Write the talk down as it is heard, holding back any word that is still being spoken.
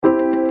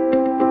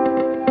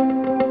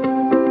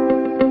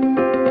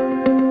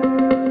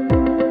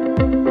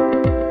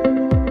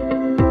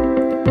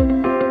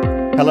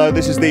Hello,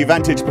 this is the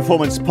Vantage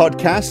Performance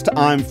podcast.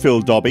 I'm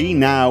Phil Dobbie.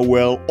 Now,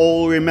 we'll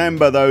all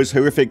remember those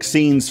horrific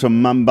scenes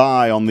from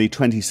Mumbai on the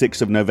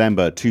 26th of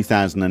November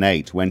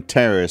 2008 when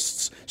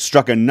terrorists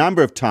struck a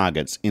number of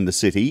targets in the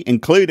city,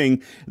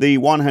 including the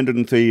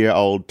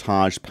 103-year-old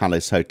Taj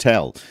Palace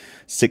Hotel.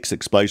 6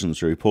 explosions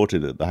were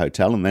reported at the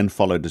hotel and then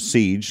followed a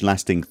siege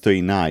lasting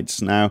 3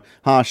 nights. Now,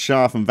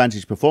 Shah from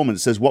Vantage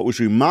Performance says what was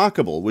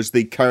remarkable was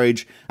the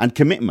courage and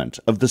commitment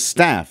of the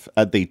staff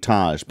at the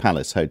Taj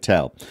Palace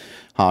Hotel.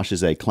 Harsh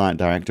is a client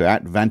director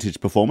at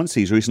Vantage Performance.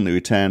 He's recently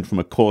returned from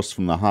a course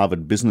from the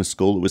Harvard Business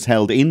School that was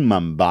held in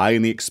Mumbai,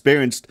 and he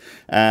experienced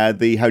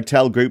the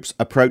hotel group's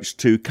approach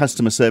to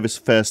customer service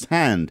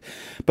firsthand.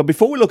 But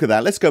before we look at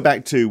that, let's go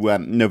back to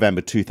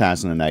November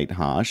 2008,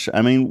 Harsh.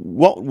 I mean,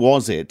 what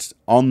was it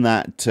on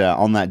that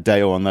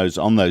day or on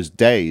those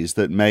days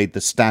that made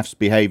the staff's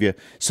behaviour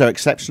so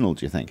exceptional,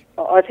 do you think?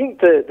 I think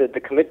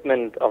the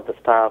commitment of the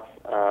staff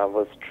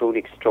was truly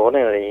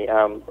extraordinary.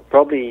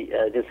 Probably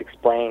just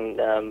explain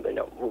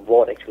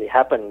what actually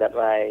happened. That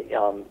way,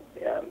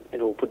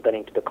 it will put that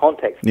into the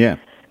context. Yeah.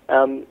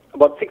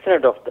 About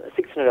 600 of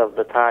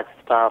the Taj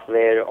staff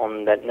were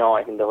on that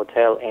night in the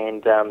hotel,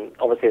 and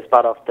obviously as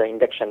part of the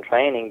induction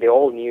training, they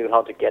all knew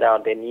how to get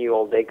out. They knew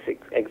all the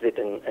exit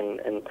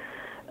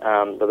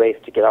and the ways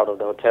to get out of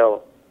the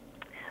hotel.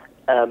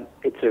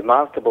 It's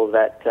remarkable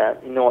that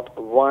not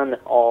one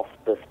of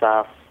the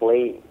staff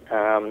flee.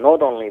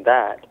 Not only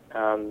that,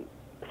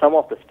 some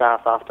of the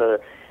staff, after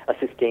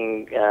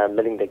assisting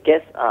letting the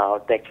guests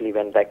out, they actually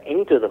went back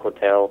into the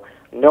hotel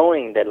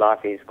knowing their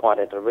life is quite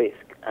at a risk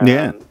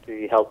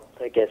to help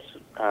the guests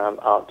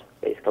out,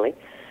 basically.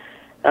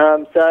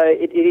 So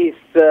it is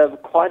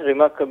quite a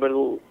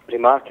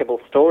remarkable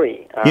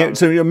story. Yeah,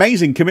 it's an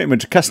amazing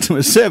commitment to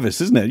customer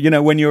service, isn't it? You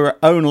know, when your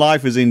own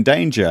life is in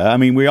danger. I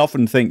mean, we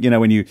often think,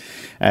 when you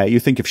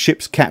think of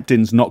ship's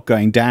captains not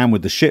going down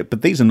with the ship,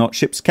 but these are not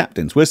ship's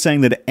captains. We're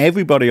saying that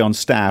everybody on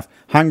staff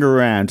hung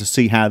around to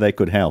see how they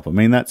could help. I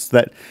mean,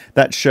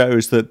 that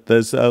shows that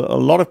there's a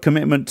lot of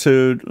commitment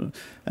to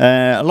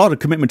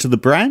the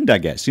brand, I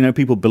guess.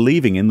 People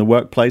believing in the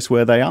workplace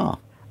where they are.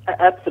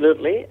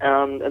 Absolutely.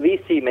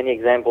 We see many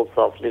examples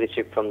of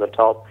leadership from the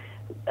top.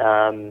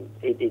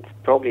 It's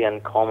probably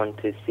uncommon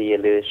to see a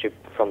leadership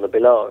from the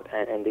below,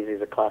 and this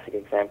is a classic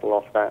example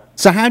of that.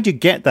 So how do you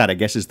get that, I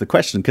guess, is the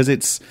question, because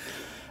is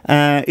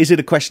it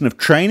a question of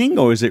training,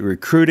 or is it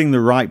recruiting the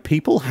right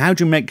people? How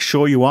do you make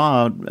sure you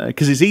are,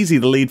 because it's easy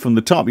to lead from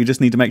the top, you just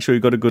need to make sure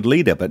you've got a good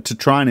leader, but to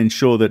try and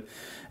ensure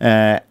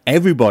that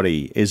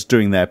everybody is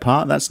doing their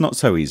part, that's not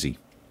so easy.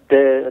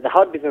 The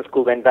Harvard Business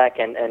School went back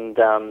and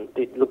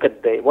they look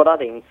at what are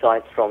the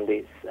insights from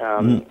this,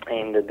 and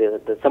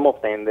some of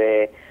them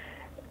were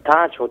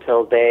Taj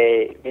Hotel.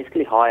 They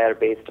basically hire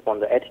based upon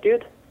the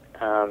attitude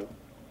and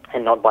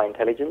not by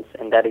intelligence,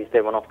 and that is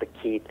one of the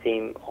key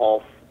theme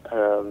of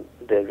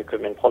the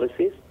recruitment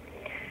policies.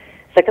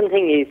 Second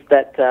thing is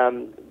that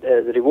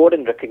the reward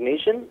and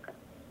recognition.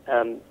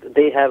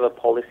 They have a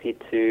policy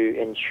to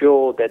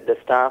ensure that the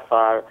staff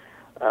are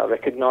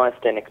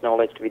recognized and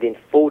acknowledged within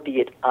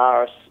 48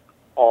 hours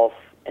of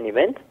an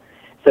event.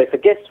 So if a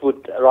guest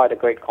would write a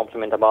great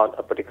compliment about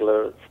a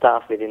particular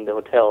staff within the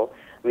hotel,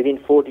 within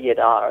 48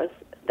 hours,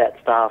 that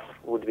staff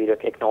would be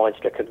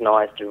acknowledged,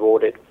 recognized,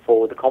 rewarded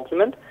for the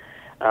compliment.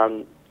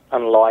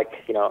 Unlike,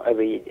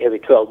 every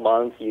 12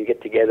 months you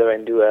get together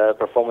and do a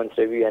performance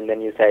review and then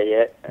you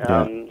say,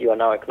 you are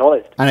now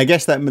acknowledged. And I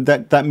guess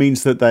that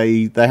means that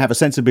they have a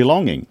sense of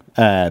belonging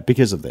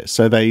because of this.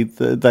 So they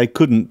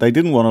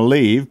didn't want to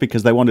leave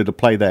because they wanted to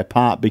play their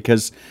part,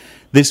 because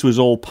this was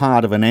all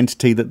part of an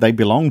entity that they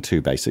belonged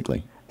to,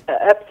 basically.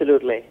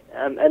 Absolutely,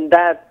 and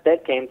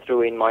that came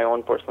through in my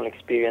own personal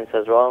experience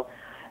as well.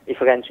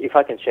 If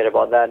I can share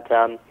about that,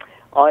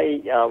 I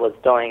was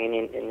dining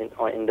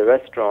in the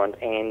restaurant,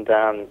 and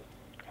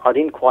I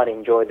didn't quite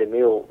enjoy the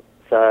meal.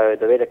 So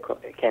the waiter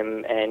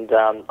came, and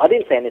I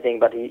didn't say anything,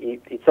 but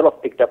he sort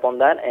of picked up on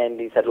that, and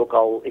he said, "Look,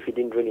 if you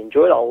didn't really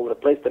enjoy it, I'll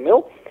replace the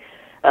meal."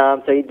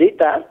 So he did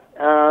that.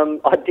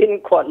 I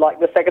didn't quite like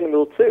the second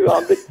meal too.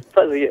 I'm a bit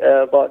fuzzy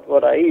about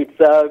what I eat.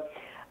 So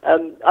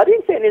I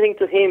didn't say anything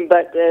to him,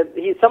 but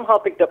he somehow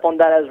picked up on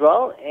that as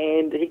well.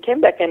 And he came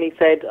back and he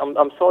said,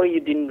 I'm sorry you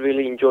didn't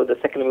really enjoy the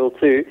second meal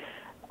too.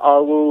 I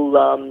will,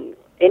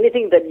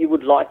 anything that you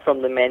would like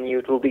from the menu,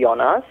 it will be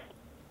on us.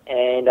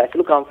 And I said,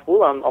 look, I'm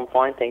full. I'm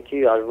fine, thank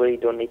you. I really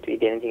don't need to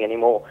eat anything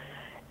anymore.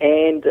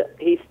 And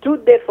he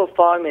stood there for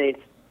 5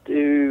 minutes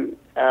to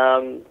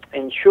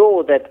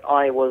ensure that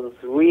I was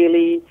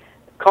really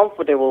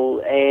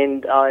comfortable,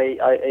 and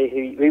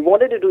he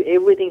wanted to do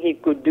everything he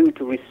could do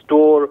to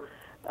restore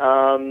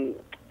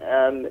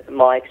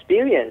my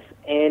experience.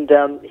 And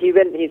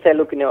he said,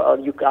 look,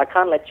 I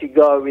can't let you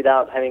go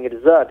without having a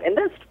dessert. And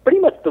that's pretty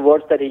much the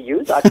words that he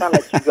used. I can't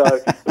let you go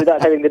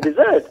without having the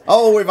dessert.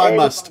 Oh, if I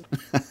must.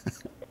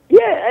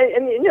 Yeah,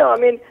 and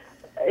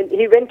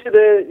he went to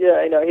the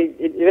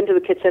he went to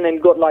the kitchen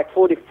and got like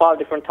 45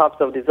 different types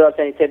of desserts,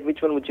 and he said,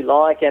 which one would you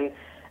like? And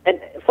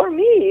for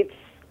me,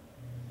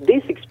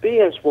 this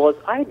experience was,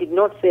 I did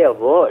not say a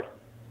word.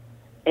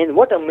 And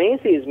what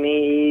amazes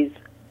me is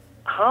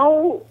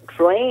how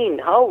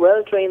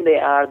well trained they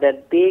are,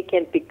 that they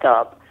can pick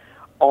up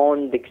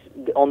on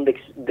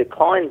the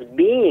client's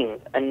being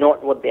and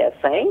not what they are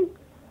saying.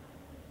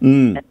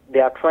 And they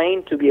are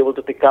trained to be able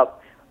to pick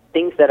up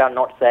things that are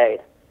not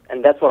said.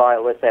 And that's what I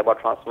always say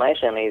about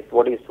transformation: is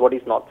what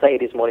is not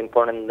said is more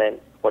important than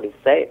what is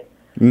said.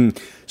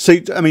 So,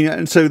 I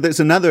mean, so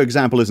there's another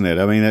example, isn't it?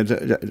 I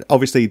mean,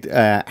 obviously,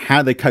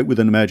 how they cope with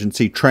an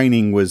emergency,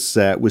 training was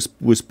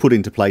put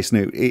into place,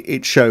 and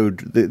it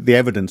showed the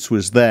evidence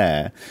was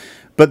there.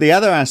 But the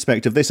other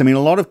aspect of this, I mean,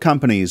 a lot of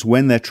companies,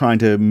 when they're trying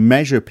to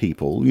measure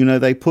people,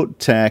 they put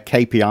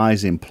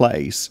KPIs in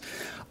place.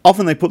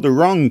 Often they put the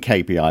wrong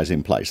KPIs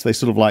in place. They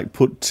sort of like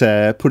put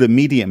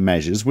immediate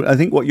measures. I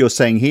think what you're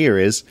saying here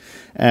is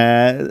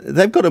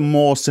they've got a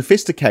more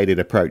sophisticated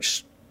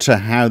approach to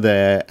how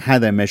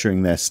they're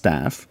measuring their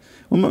staff.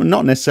 Well,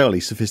 not necessarily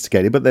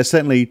sophisticated, but they're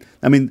certainly,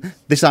 I mean,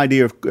 this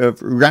idea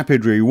of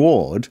rapid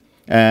reward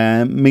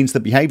means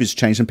that behaviours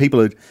change, and people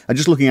are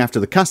just looking after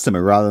the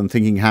customer rather than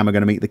thinking, how am I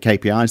going to meet the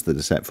KPIs that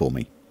are set for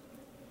me?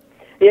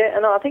 Yeah,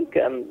 and I think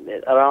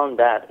around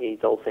that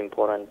is also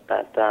important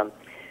that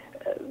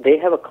they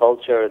have a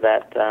culture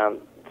that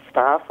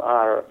staff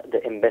are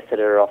the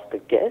ambassador of the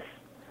guests.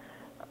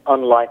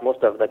 Unlike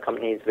most of the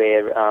companies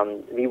where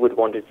we would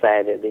want to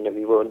say that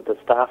we want the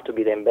staff to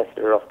be the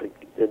ambassador of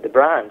the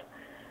brand,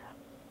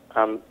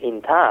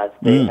 in Taj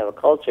they have a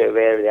culture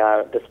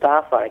where the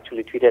staff are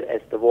actually treated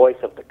as the voice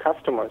of the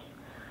customers,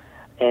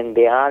 and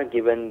they are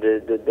given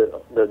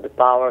the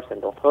powers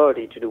and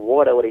authority to do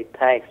whatever it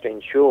takes to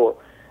ensure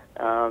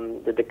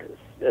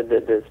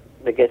that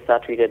the guests are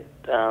treated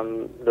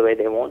the way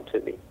they want to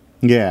be.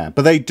 Yeah,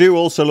 but they do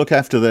also look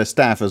after their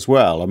staff as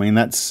well. I mean,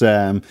 that's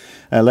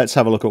let's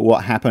have a look at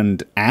what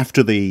happened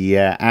after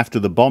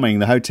the bombing.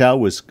 The hotel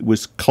was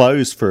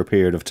closed for a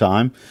period of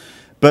time,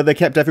 but they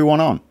kept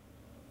everyone on.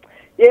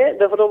 Yeah,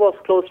 the hotel was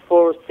closed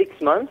for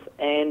 6 months,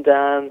 and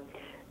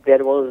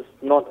there was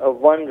not a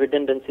one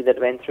redundancy that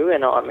went through.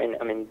 And I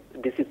mean,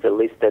 this is the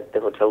least that the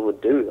hotel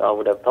would do, I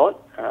would have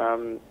thought.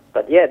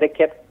 But yeah, they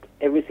kept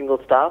every single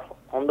staff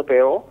on the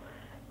payroll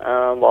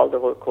while the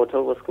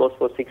hotel was closed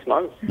for 6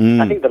 months.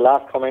 I think the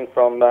last comment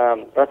from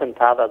Ratan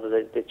Tata,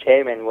 the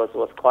chairman, was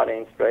quite an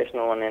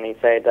inspirational one, and he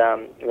said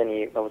when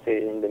he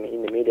obviously in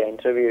the media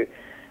interview,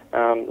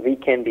 we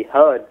can be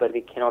heard, but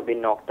we cannot be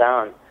knocked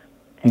down,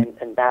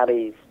 and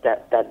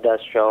that does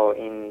show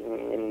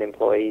in the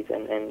employees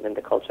and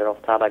the culture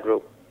of Tata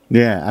Group.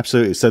 Yeah,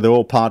 absolutely. So they're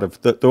all part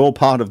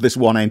of this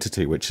one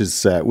entity, which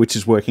is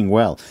working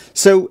well.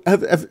 So,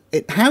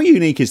 how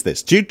unique is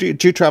this? Do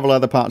you travel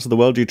other parts of the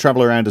world? Do you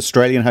travel around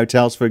Australian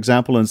hotels, for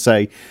example, and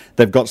say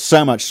they've got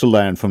so much to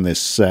learn from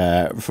this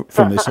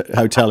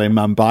hotel in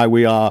Mumbai?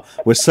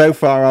 We're so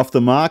far off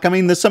the mark. I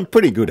mean, there's some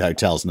pretty good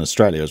hotels in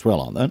Australia as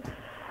well, aren't there?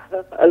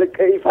 Look,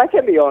 if I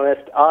can be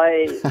honest,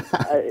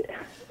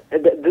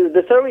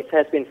 the service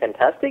has been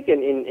fantastic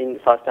in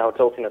five-star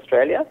hotels in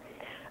Australia.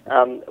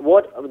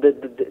 What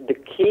the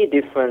key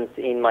difference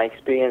in my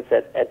experience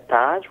at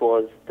Taj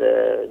was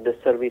the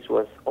service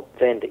was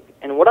authentic,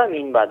 and what I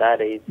mean by that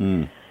is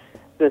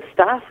the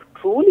staff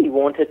truly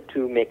wanted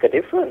to make a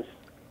difference.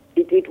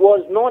 It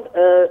was not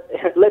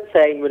let's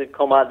say inverted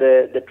comma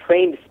the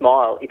trained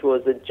smile. It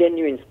was a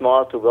genuine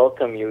smile to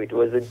welcome you. It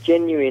was a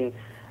genuine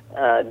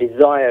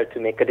desire to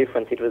make a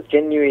difference. It was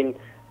genuine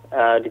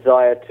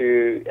desire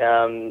to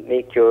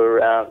make your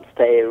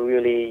stay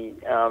really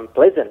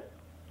pleasant.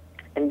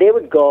 And they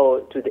would go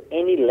to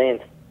any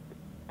length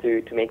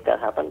to make that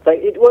happen. So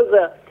it was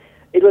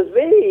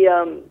very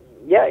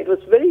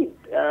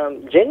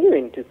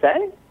genuine, to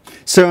say.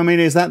 So, I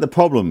mean, is that the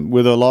problem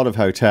with a lot of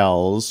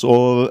hotels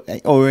or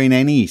in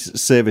any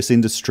service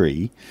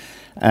industry,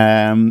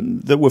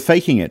 that we're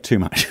faking it too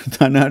much?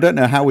 I don't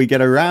know how we get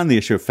around the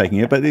issue of faking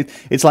it, but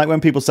it's like when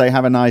people say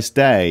 "have a nice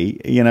day."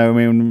 I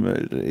mean,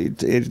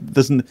 it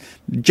doesn't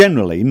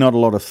generally not a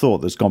lot of thought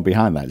that's gone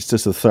behind that. It's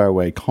just a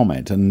throwaway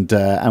comment, and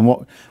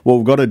what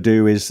we've got to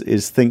do is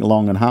think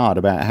long and hard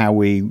about how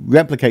we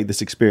replicate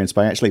this experience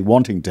by actually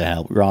wanting to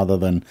help rather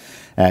than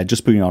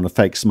just putting on a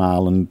fake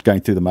smile and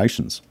going through the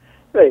motions.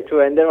 Very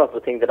true, and then also the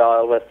thing that I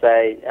always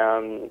say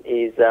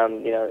is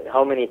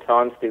how many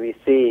times do we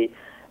see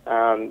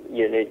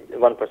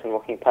one person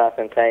walking past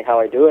and say, "How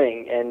are you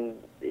doing?" and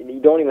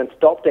you don't even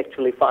stop to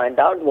actually find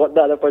out what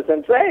the other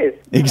person says.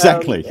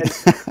 Exactly.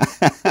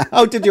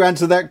 Oh, did you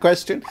answer that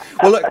question?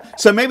 Well, look,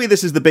 so maybe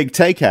this is the big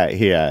takeout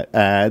here,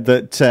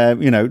 that,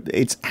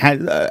 it's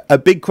a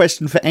big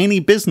question for any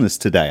business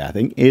today, I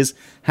think, is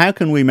how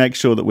can we make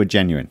sure that we're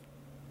genuine?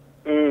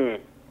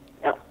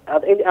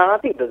 I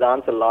think the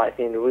answer lies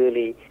in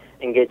really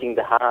engaging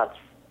the hearts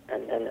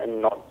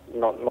and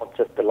not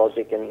just the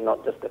logic and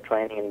not just the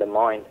training in the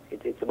mind.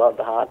 It's about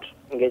the heart,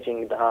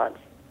 engaging the hearts.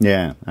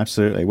 Yeah,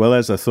 absolutely. Well,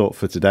 there's a thought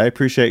for today.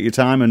 Appreciate your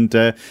time, and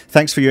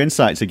thanks for your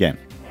insights again.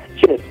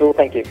 Cheers, Phil.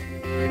 Thank you.